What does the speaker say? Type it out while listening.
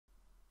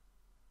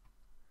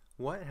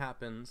What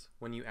happens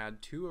when you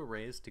add two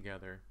arrays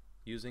together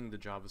using the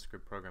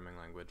JavaScript programming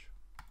language?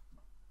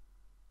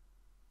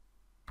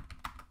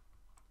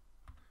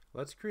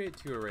 Let's create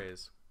two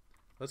arrays.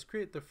 Let's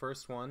create the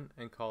first one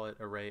and call it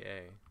array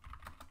A.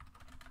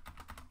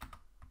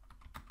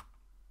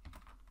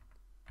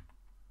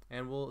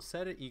 And we'll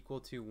set it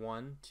equal to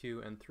 1,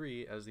 2, and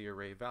 3 as the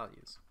array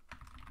values.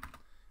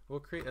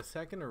 We'll create a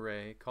second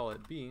array, call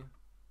it B,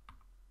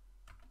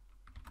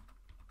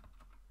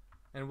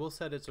 and we'll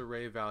set its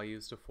array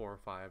values to 4,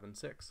 5, and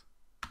 6.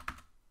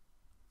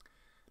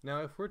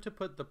 Now if we're to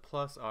put the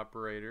plus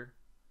operator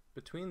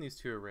between these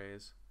two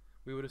arrays,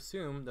 we would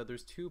assume that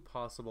there's two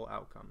possible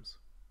outcomes.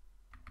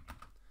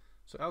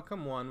 So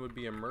outcome 1 would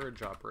be a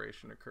merge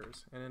operation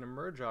occurs, and in a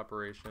merge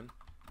operation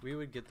we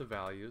would get the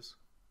values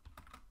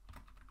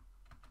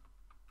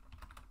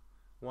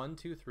 1,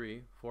 2,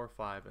 3, 4,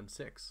 5, and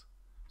 6.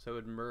 So it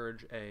would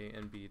merge A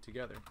and B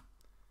together.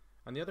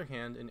 On the other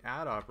hand, an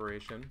add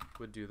operation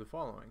would do the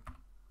following.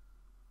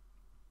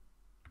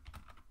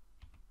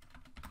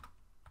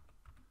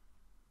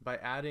 By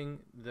adding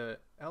the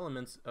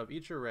elements of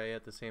each array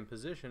at the same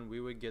position, we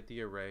would get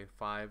the array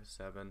 5,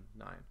 7,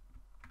 9.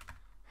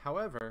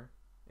 However,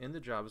 in the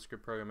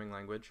JavaScript programming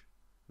language,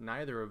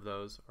 neither of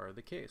those are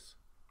the case.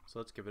 So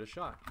let's give it a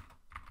shot.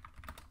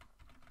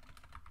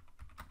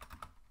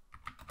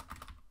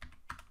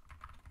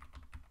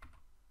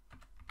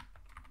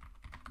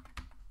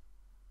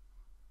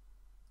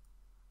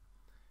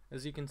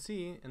 As you can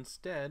see,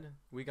 instead,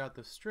 we got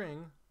the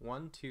string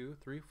 1, 2,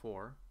 3,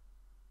 4,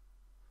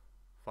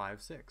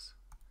 5, 6.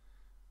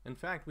 In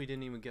fact, we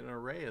didn't even get an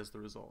array as the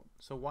result.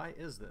 So why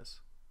is this?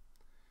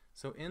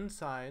 So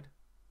inside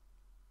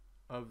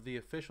of the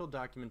official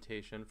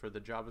documentation for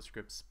the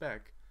JavaScript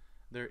spec,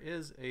 there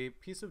is a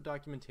piece of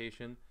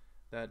documentation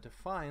that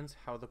defines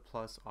how the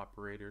plus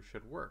operator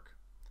should work.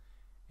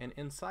 And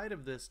inside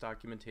of this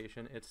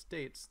documentation, it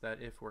states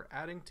that if we're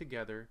adding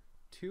together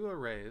two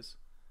arrays,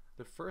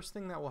 the first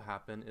thing that will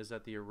happen is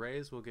that the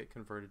arrays will get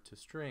converted to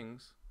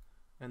strings,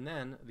 and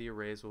then the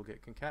arrays will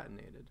get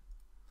concatenated.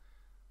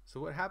 So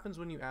what happens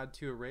when you add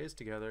two arrays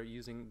together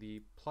using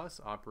the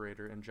plus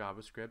operator in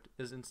JavaScript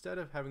is instead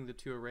of having the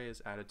two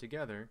arrays added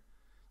together,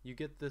 you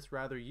get this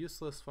rather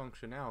useless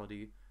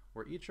functionality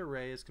where each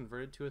array is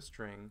converted to a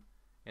string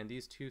and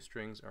these two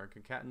strings are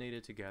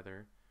concatenated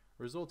together,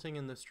 resulting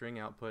in the string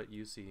output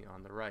you see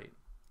on the right.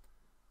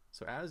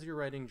 So as you're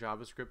writing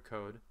JavaScript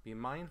code, be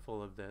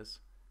mindful of this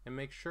and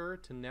make sure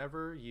to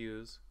never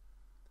use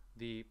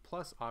the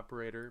plus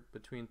operator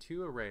between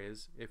two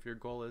arrays if your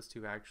goal is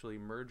to actually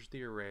merge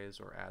the arrays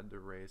or add the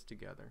arrays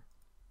together.